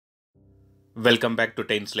Welcome back to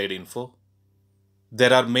 10 Slide Info.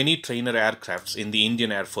 There are many trainer aircrafts in the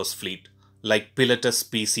Indian Air Force fleet like Pilatus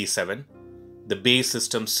PC-7, the BAE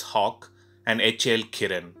Systems Hawk and HAL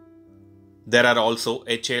Kiran. There are also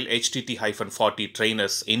HAL HTT-40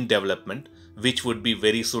 trainers in development which would be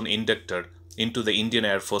very soon inducted into the Indian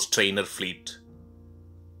Air Force trainer fleet.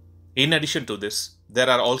 In addition to this, there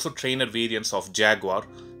are also trainer variants of Jaguar,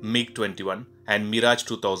 MiG-21 and Mirage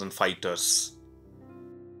 2000 fighters.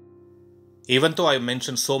 Even though I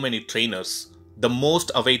mentioned so many trainers, the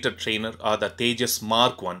most awaited trainer are the Tejas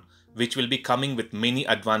Mk1, which will be coming with many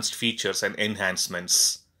advanced features and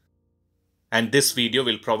enhancements. And this video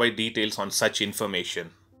will provide details on such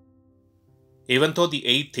information. Even though the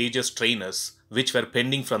 8 Tejas trainers, which were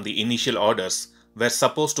pending from the initial orders, were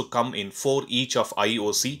supposed to come in 4 each of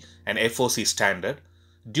IOC and FOC-Standard,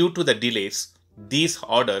 due to the delays, these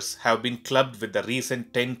orders have been clubbed with the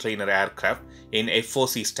recent 10 trainer aircraft in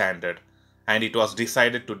FOC-Standard, and it was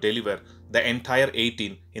decided to deliver the entire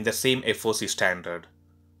 18 in the same FOC standard.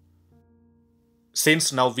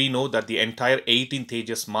 Since now we know that the entire 18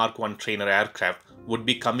 Tejas Mk1 trainer aircraft would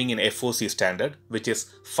be coming in FOC standard, which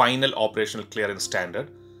is Final Operational Clearance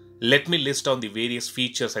Standard, let me list down the various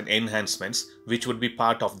features and enhancements which would be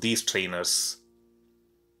part of these trainers.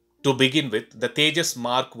 To begin with, the Tejas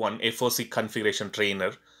Mk1 FOC configuration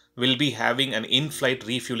trainer will be having an in-flight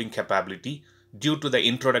refueling capability due to the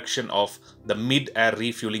introduction of the Midair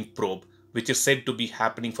refueling probe, which is said to be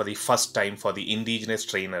happening for the first time for the indigenous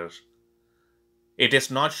trainer. It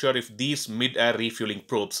is not sure if these Midair refueling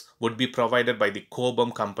probes would be provided by the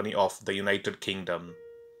Cobham company of the United Kingdom.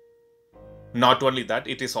 Not only that,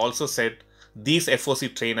 it is also said these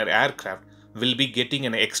FOC trainer aircraft will be getting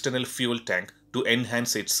an external fuel tank to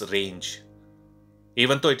enhance its range.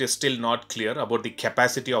 Even though it is still not clear about the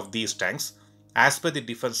capacity of these tanks, as per the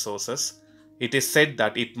different sources, it is said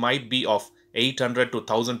that it might be of 800 to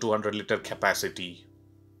 1200 liter capacity.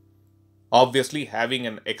 Obviously, having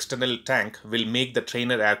an external tank will make the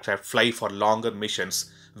trainer aircraft fly for longer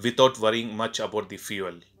missions without worrying much about the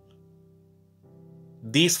fuel.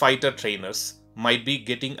 These fighter trainers might be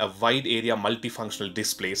getting a wide area multifunctional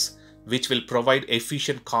displays which will provide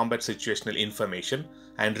efficient combat situational information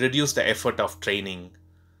and reduce the effort of training.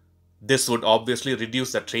 This would obviously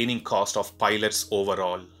reduce the training cost of pilots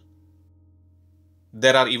overall.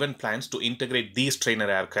 There are even plans to integrate these trainer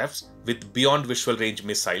aircrafts with beyond visual range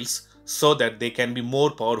missiles so that they can be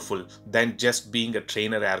more powerful than just being a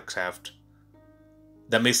trainer aircraft.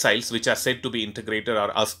 The missiles which are said to be integrated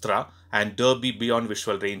are Astra and Derby beyond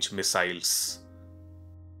visual range missiles.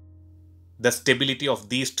 The stability of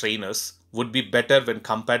these trainers would be better when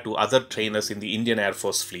compared to other trainers in the Indian Air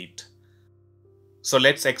Force fleet. So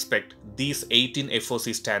let's expect these 18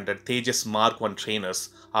 FOC standard Tejas Mk1 trainers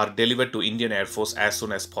are delivered to Indian Air Force as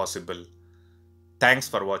soon as possible. Thanks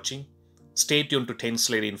for watching. Stay tuned to 10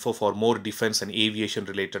 Slide Info for more defense and aviation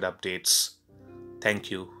related updates.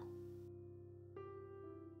 Thank you.